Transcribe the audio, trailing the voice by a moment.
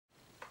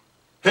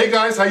Hey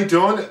guys, how you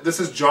doing? This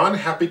is John,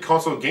 Happy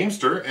Console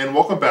Gamester, and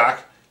welcome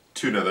back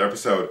to another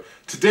episode.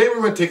 Today we're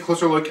going to take a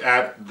closer look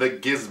at the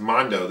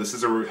Gizmondo. This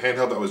is a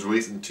handheld that was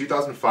released in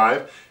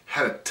 2005,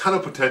 had a ton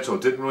of potential,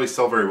 didn't really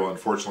sell very well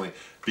unfortunately.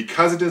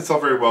 Because it didn't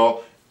sell very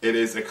well, it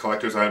is a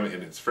collector's item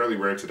and it's fairly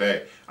rare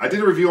today. I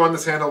did a review on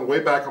this handheld way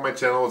back on my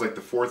channel. It was like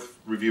the 4th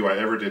review I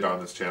ever did on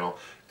this channel.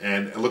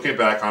 And looking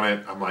back on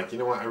it, I'm like, you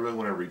know what, I really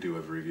want to redo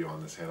a review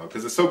on this handheld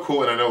because it's so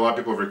cool, and I know a lot of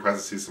people have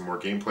requested to see some more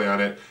gameplay on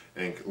it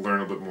and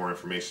learn a bit more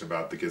information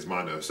about the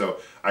Gizmondo. So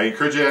I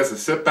encourage you guys to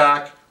sit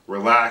back,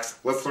 relax,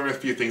 let's learn a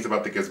few things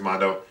about the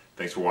Gizmondo.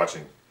 Thanks for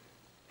watching.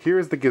 Here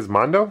is the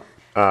Gizmondo.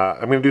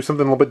 I'm going to do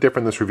something a little bit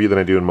different in this review than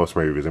I do in most of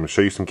my reviews. I'm going to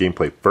show you some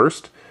gameplay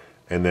first,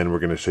 and then we're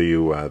going to show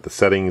you the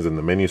settings and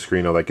the menu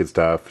screen, all that good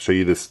stuff. Show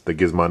you the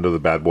Gizmondo, the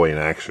bad boy in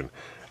action.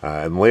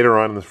 And later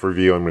on in this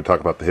review, I'm going to talk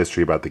about the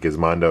history about the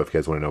Gizmondo. If you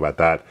guys want to know about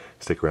that,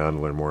 stick around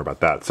and learn more about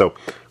that. So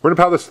we're going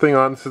to power this thing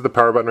on. This is the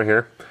power button right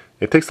here.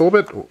 It takes a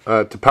little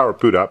bit to power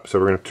boot up, so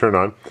we're going to turn it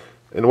on.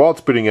 And while it's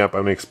booting up,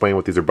 I'm going to explain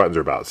what these buttons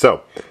are about.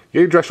 So you get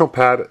your directional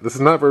pad. This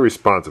is not very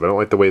responsive. I don't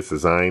like the way it's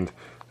designed.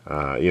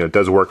 It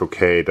does work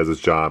okay, it does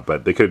its job,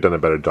 but they could have done a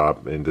better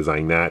job in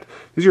designing that.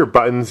 These are your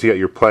buttons. You got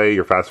your play,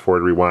 your fast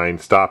forward,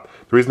 rewind, stop.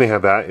 The reason they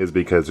have that is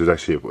because there's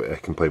actually, I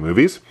can play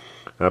movies.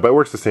 But it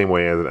works the same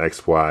way as an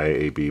X, Y,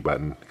 A, B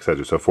button,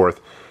 etc. so forth.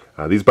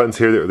 These buttons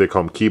here, they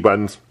call them key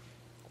buttons.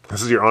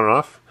 This is your on and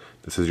off.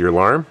 This is your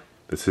alarm.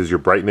 This is your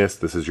brightness.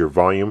 This is your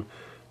volume.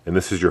 And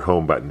this is your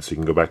home button. So you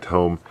can go back to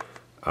home.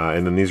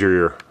 And then these are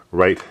your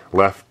right,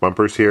 left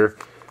bumpers here.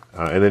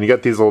 And then you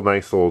got these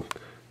nice little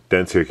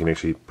dents here. You can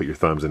actually put your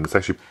thumbs in. It's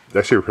actually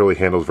really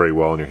handles very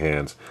well in your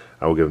hands.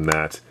 I will give them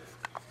that.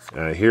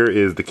 Here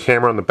is the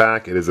camera on the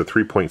back. It is a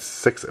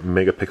 3.6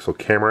 megapixel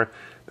camera.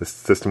 This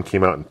system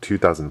came out in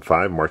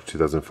 2005, March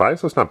 2005,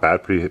 so it's not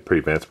bad, pretty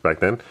advanced back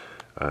then.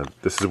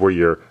 This is where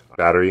your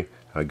battery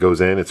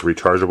goes in. It's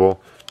rechargeable.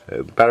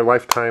 Battery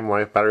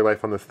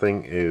life on this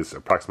thing is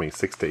approximately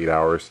 6 to 8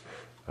 hours.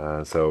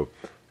 So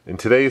in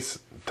today's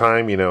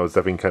time, it's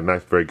definitely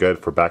not very good.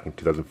 For back in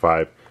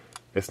 2005,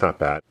 it's not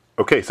bad.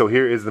 Okay, so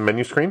here is the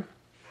menu screen.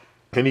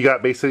 And you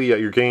got basically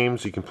your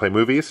games. You can play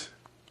movies.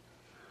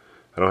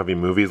 I don't have any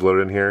movies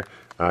loaded in here.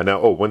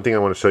 One thing I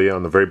want to show you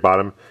on the very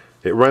bottom,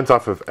 it runs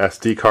off of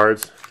SD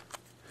cards.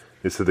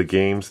 This is the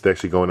games. They're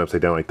actually going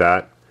upside down like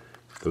that.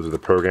 Those are the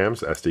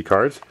programs, SD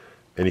cards.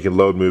 And you can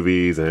load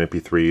movies and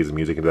MP3s and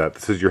music into that.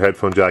 This is your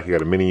headphone jack. You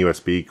got a mini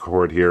USB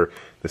cord here.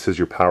 This is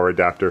your power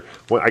adapter.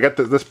 Well, I got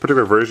this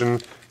particular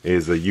version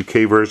is a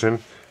UK version.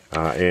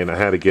 And I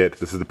had to get,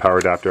 this is the power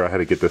adapter. I had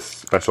to get this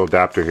special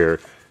adapter here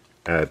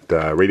at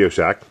Radio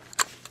Shack.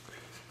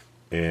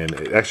 And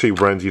it actually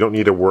runs, you don't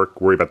need to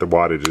worry about the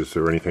wattages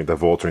or anything, the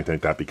volts or anything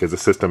like that, because the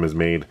system is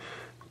made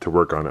to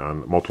work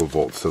on multiple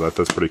volts. So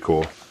that's pretty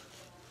cool.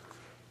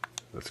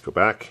 Let's go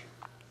back.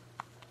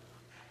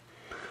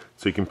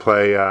 So you can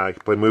play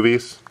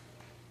movies.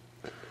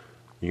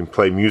 You can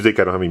play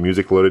music. I don't have any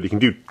music loaded. You can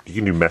do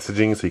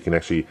messaging, so you can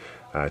actually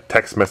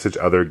text message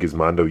other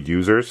Gizmondo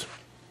users.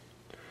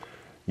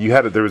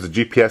 There was a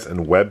GPS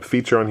and web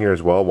feature on here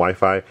as well,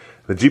 Wi-Fi.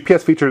 The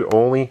GPS feature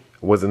only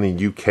was in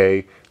the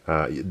UK.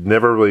 They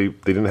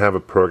didn't have a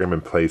program in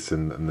place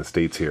in the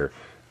States here.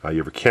 You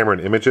have a camera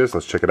and images.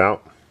 Let's check it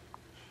out.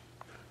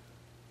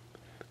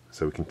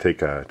 So we can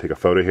take a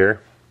photo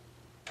here.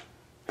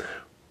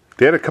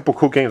 They had a couple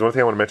cool games. One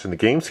thing I want to mention, the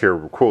games here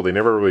were cool. They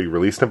never really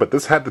released them, but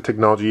this had the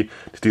technology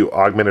to do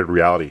augmented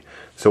reality.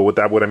 So what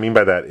I mean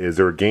by that is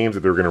there were games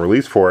that they were going to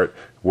release for it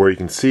where you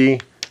can see,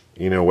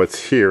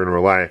 what's here in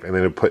real life, and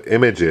then it would put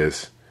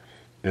images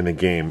in the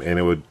game,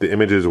 and the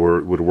images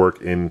would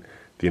work in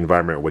the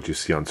environment of what you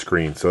see on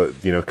screen. So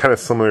kind of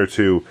similar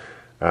to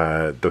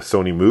the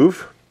Sony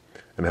Move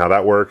and how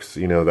that works.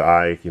 The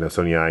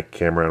Sony Eye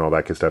camera and all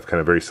that good stuff, kind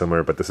of very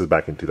similar. But this is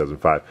back in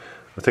 2005.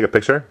 Let's take a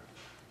picture.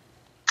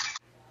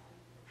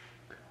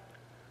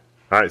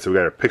 All right, so we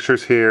got our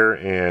pictures here,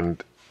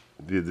 and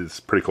it's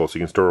pretty cool. So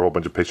you can store a whole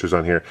bunch of pictures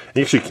on here. And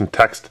you actually can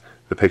text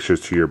the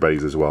pictures to your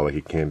buddies as well, like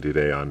you can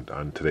today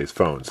on today's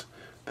phones.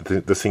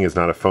 This thing is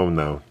not a phone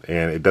though,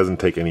 and it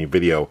doesn't take any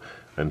video,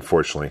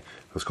 unfortunately.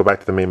 Let's go back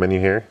to the main menu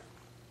here.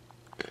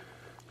 You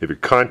have your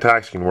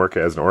contacts. You can work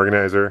as an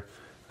organizer.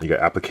 You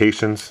got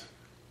applications.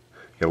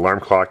 You got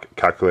alarm clock,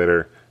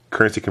 calculator,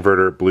 currency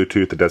converter,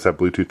 Bluetooth. It does have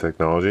Bluetooth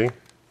technology.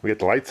 We get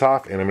the lights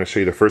off, and I'm going to show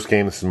you the first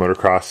game. This is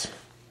Motocross,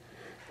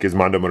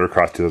 Gizmondo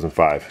Motocross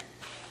 2005.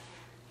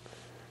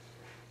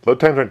 Load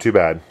times aren't too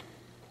bad.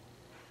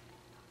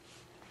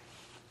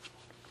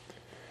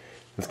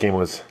 This game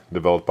was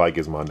developed by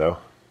Gizmondo.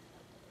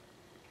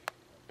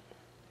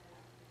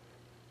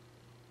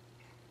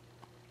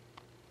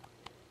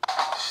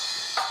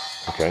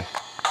 Okay,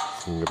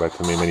 so we can go back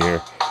to the main menu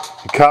here.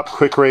 Cup,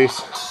 quick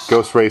race,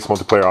 ghost race,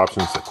 multiplayer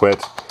options,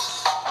 quit.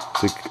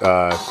 So,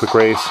 quick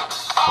race.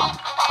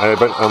 I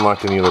haven't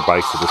unlocked any other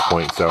bikes at this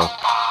point, so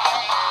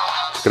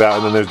check it out.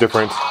 And then there's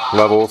different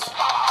levels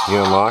you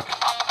can unlock.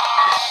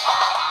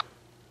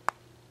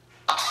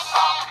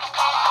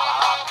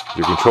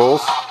 Your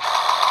controls.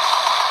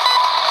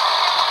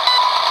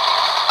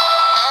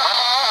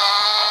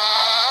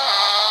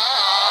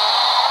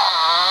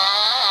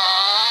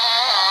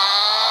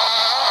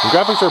 The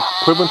graphics are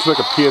equivalent to like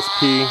a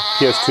PSP,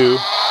 PS2.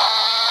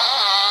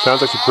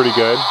 Sounds actually pretty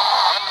good.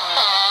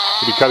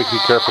 But you gotta be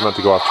careful not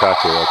to go off track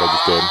here like I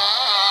just did.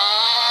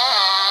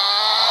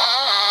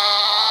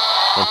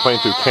 I'm playing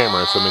through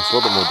camera, so it makes it a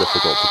little bit more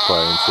difficult to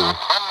play and see.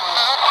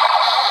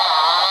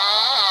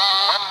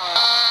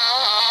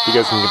 You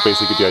guys can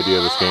basically get the idea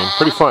of this game.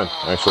 Pretty fun,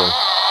 actually.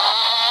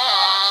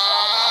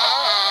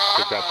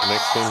 Check out the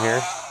next game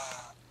here.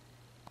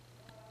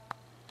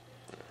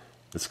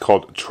 It's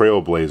called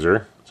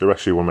Trailblazer. It's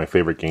actually one of my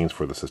favorite games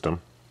for the system.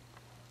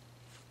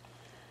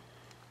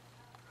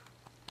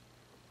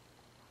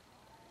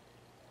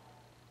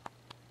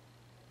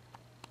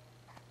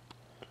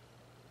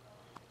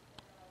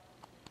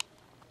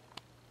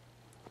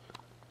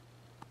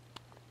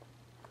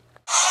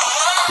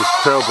 This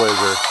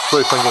Trailblazer. It's a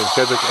really fun game. If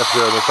you guys like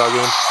F-Zero missile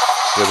game,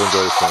 you guys will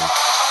enjoy this one.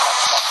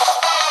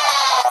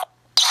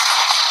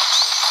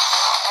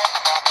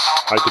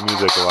 I like the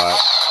music a lot.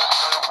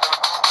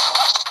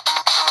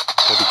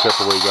 Gotta be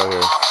careful where you go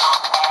here.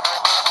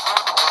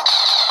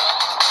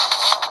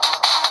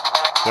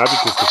 Now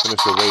just to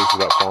finish the race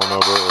without falling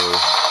over or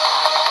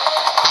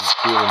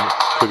doing the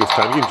quickest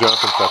time. You can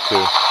jump and stuff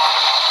too.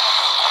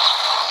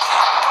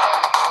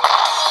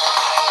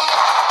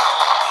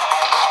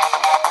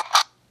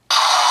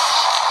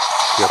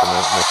 Get the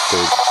next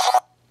stage.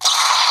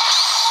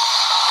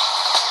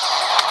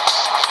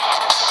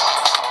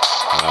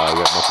 I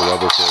got multiple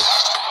levels here.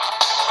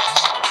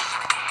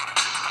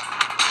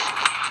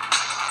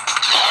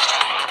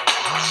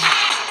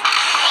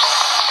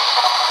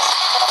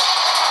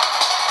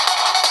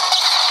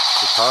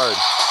 It's hard.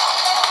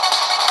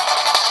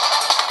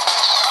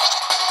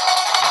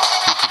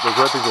 Those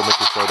red things will make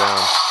you slow down.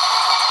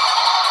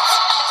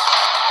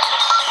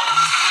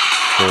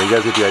 Anyway, you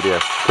guys get the idea.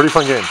 Pretty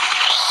fun game.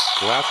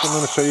 The last one I'm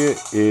going to show you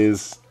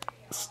is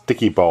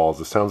Sticky Balls.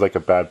 It sounds like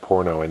a bad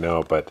porno, I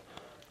know, but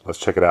let's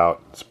check it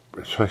out.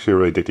 It's actually a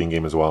really addicting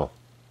game as well.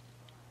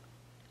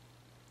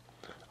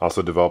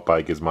 Also developed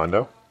by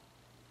Gizmondo.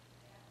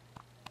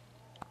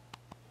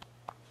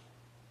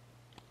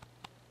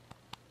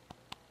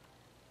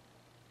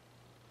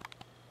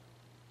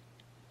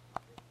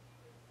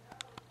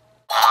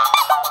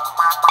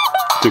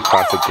 Let's do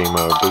classic game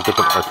mode. There's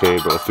different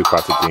arcade, but let's do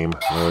classic game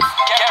mode.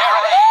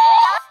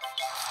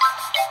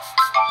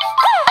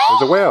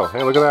 There's a whale.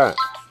 Hey, look at that.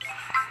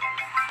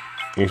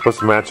 You're supposed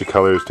to match the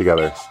colors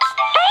together.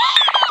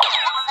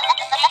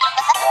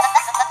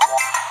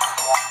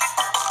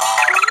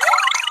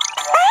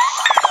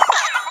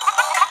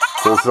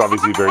 So this is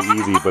obviously very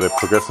easy, but it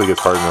progressively gets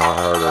harder and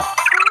harder.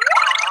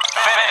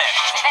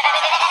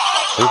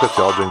 I think that's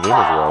the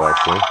Allgengamers world,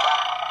 actually.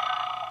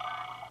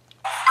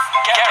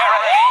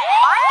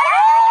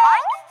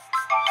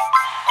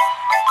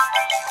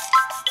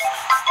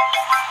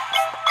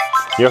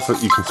 You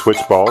can switch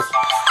balls.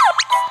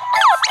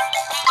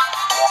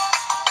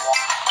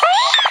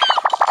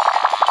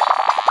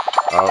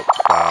 Oh,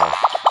 wow.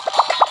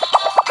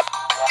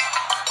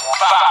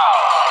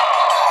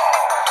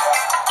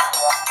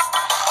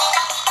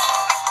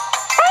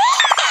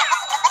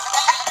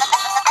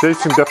 So you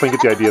can definitely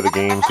get the idea of the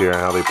games here and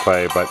how they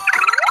play, but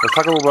let's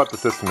talk a little about the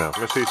system now. I'm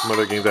going to show you some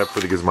other games I have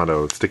for the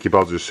Gizmondo. Sticky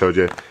Balls I just showed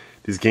you.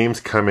 These games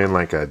come in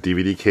like a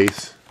DVD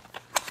case.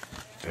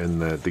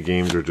 And the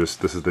games are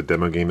just, this is the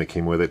demo game that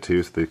came with it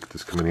too, so they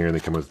just come in here and they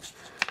come with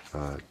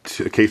a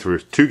case where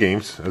there's 2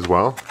 games as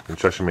well,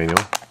 instruction manual.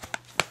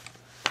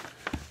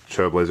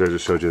 Trailblazer, I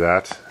just showed you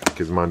that.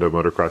 Gizmondo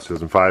Motocross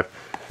 2005.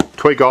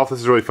 Toy Golf, this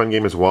is a really fun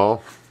game as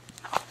well.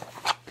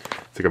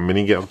 It's like a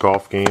mini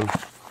golf game. And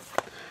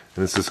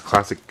this is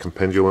Classic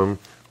Compendulum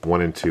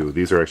 1 and 2.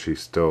 These are actually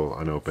still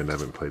unopened, I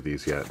haven't played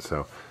these yet,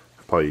 so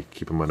I'll probably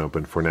keep them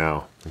unopened for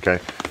now. Okay,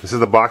 this is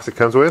the box it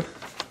comes with.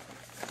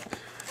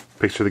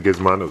 Picture the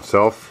Gizmondo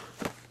itself,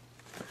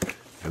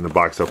 and the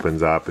box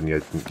opens up, and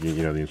you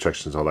know the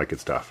instructions, all that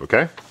good stuff.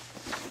 Okay.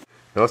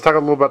 Now let's talk a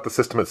little about the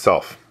system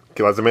itself.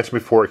 Okay, as I mentioned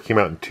before, it came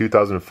out in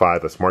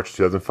 2005. That's March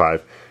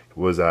 2005. It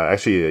was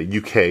actually a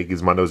UK.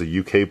 Gizmondo is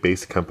a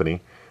UK-based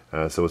company,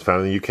 so it was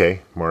founded in the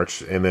UK,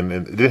 March, and then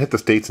it didn't hit the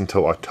States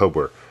until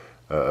October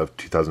of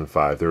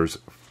 2005. There's a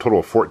total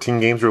of 14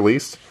 games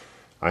released.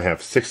 I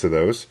have 6 of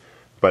those,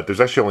 but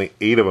there's actually only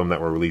 8 of them that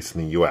were released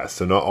in the US.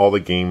 So not all the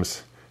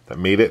games that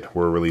made it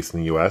were released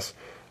in the US,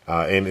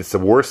 and it's the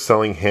worst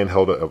selling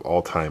handheld of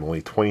all time.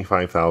 Only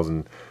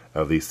 25,000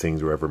 of these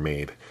things were ever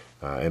made,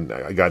 and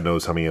God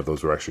knows how many of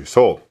those were actually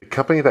sold. The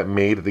company that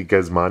made the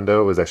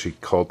Gizmondo is actually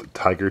called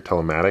Tiger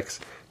Telematics,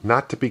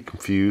 not to be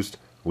confused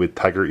with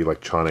Tiger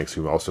Electronics,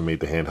 who also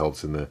made the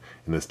handhelds in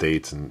the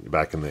States and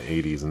back in the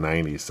 80s and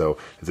 90s. So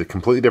it's a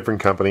completely different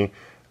company.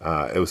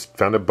 It was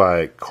founded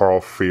by Carl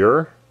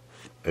Freer.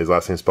 His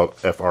last name is spelled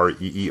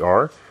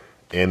F-R-E-E-R.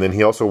 And then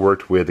he also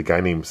worked with a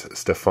guy named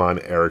Stefan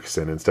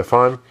Eriksson. And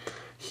Stefan,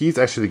 he's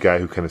actually the guy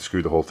who kind of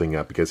screwed the whole thing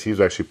up, because he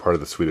was actually part of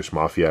the Swedish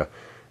Mafia.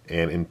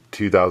 And in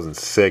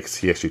 2006,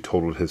 he actually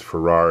totaled his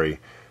Ferrari.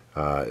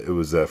 It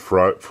was a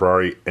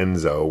Ferrari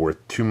Enzo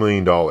worth $2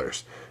 million.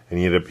 And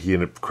he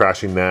ended up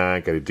crashing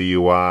that, got a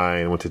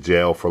DUI, and went to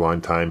jail for a long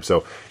time.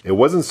 So it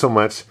wasn't so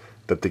much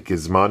that the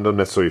Gizmondo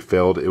necessarily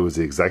failed. It was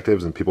the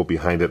executives and people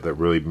behind it that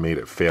really made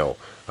it fail,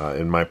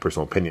 in my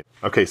personal opinion.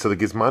 Okay, so the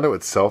Gizmondo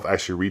itself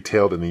actually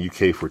retailed in the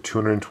UK for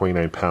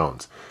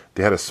 £229.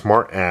 They had a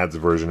Smart Ads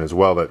version as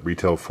well that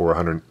retailed for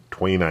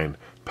 £129.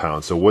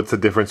 So what's the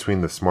difference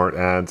between the Smart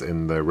Ads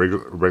and the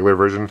regular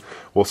version?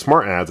 Well,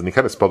 Smart Ads, and they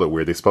kind of spelled it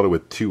weird. They spelled it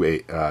with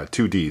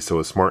two D's, so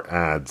it's Smart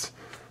Ads.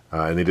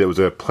 And it was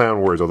a play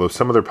on words, although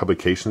some of their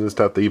publications and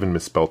stuff, they even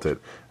misspelt it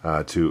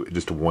to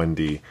just one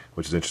D,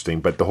 which is interesting.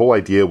 But the whole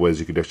idea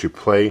was you could actually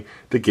play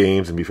the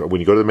games, and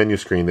when you go to the menu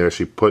screen,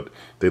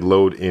 they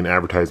load in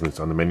advertisements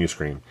on the menu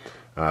screen,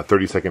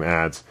 30-second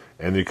ads,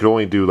 and you could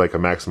only do like a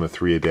maximum of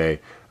 3 a day.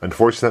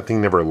 Unfortunately, that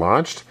thing never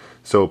launched,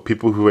 so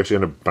people who actually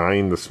ended up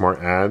buying the Smart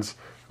Ads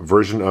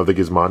version of the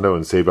Gizmondo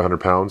and saved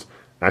 £100,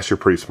 actually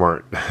pretty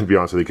smart, to be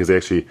honest with you, because they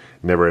actually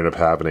never ended up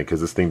having it because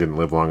this thing didn't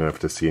live long enough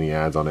to see any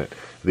ads on it.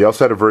 They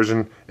also had a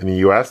version in the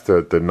US,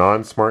 the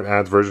non-Smart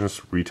Ads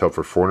versions retailed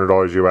for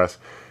 $400 US,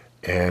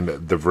 and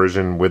the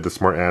version with the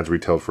Smart Ads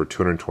retailed for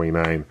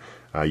 $229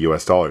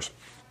 US dollars.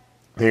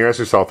 And you ask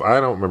yourself, I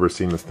don't remember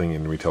seeing this thing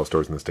in retail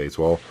stores in the States.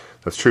 Well,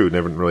 that's true. It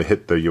never really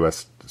hit the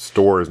US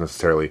stores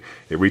necessarily.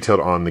 It retailed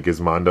on the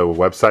Gizmondo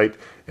website,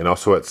 and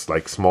also it's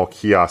like small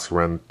kiosks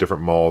around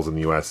different malls in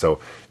the US. So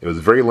it was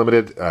very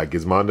limited.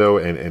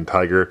 Gizmondo and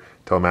Tiger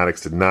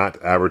Telematics did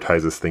not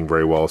advertise this thing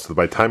very well. So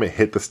by the time it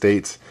hit the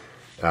States,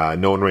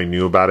 no one really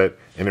knew about it.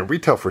 And it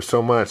retailed for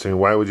so much. I mean,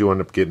 why would you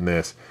end up getting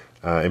this?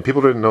 And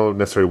people didn't know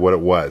necessarily what it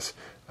was.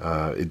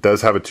 It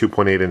does have a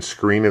 2.8-inch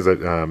screen,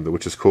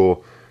 which is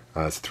cool.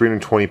 It's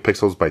 320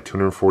 pixels by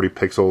 240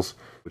 pixels,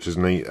 which is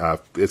neat.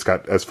 It's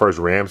got, as far as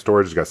RAM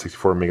storage, it's got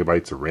 64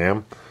 megabytes of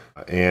RAM.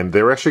 And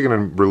they're actually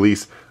going to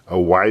release a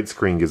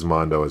widescreen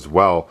Gizmondo as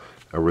well,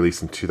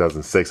 released in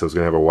 2006. So it's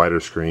going to have a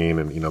wider screen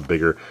and,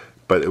 bigger.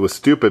 But it was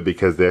stupid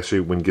because they actually,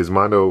 when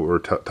Gizmondo or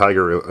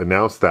Tiger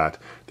announced that,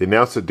 they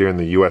announced it during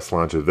the US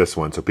launch of this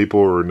one. So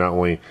people were not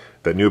only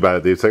that knew about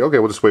it, they'd say, okay,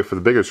 we'll just wait for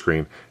the bigger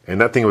screen. And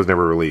that thing was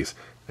never released.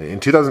 In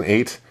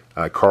 2008,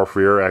 Carl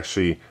Freer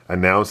actually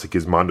announced the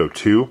Gizmondo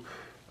 2,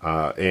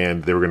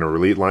 and they were going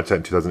to launch that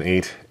in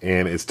 2008,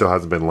 and it still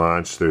hasn't been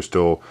launched. There's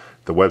still,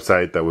 the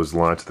website that was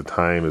launched at the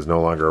time is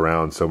no longer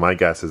around, so my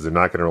guess is they're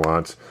not going to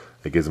launch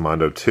the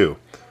Gizmondo 2.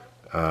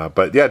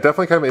 But yeah,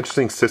 definitely kind of an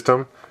interesting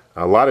system.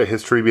 A lot of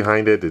history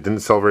behind it. It didn't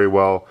sell very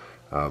well.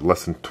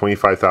 Less than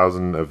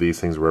 25,000 of these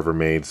things were ever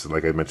made, so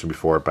like I mentioned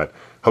before. But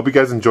hope you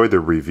guys enjoyed the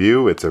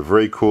review. It's a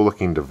very cool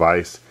looking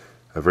device,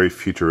 a very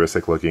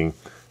futuristic looking.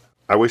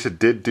 I wish it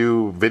did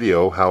do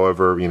video,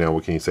 however,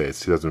 what can you say? It's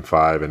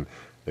 2005, and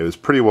it was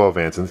pretty well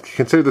advanced. And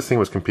consider this thing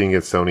was competing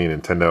against Sony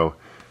and Nintendo,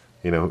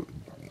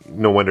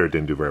 no wonder it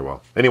didn't do very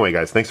well. Anyway,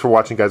 guys, thanks for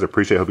watching, guys. I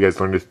appreciate it. Hope you guys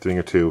learned a thing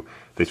or two.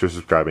 Thanks for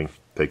subscribing.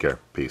 Take care.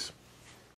 Peace.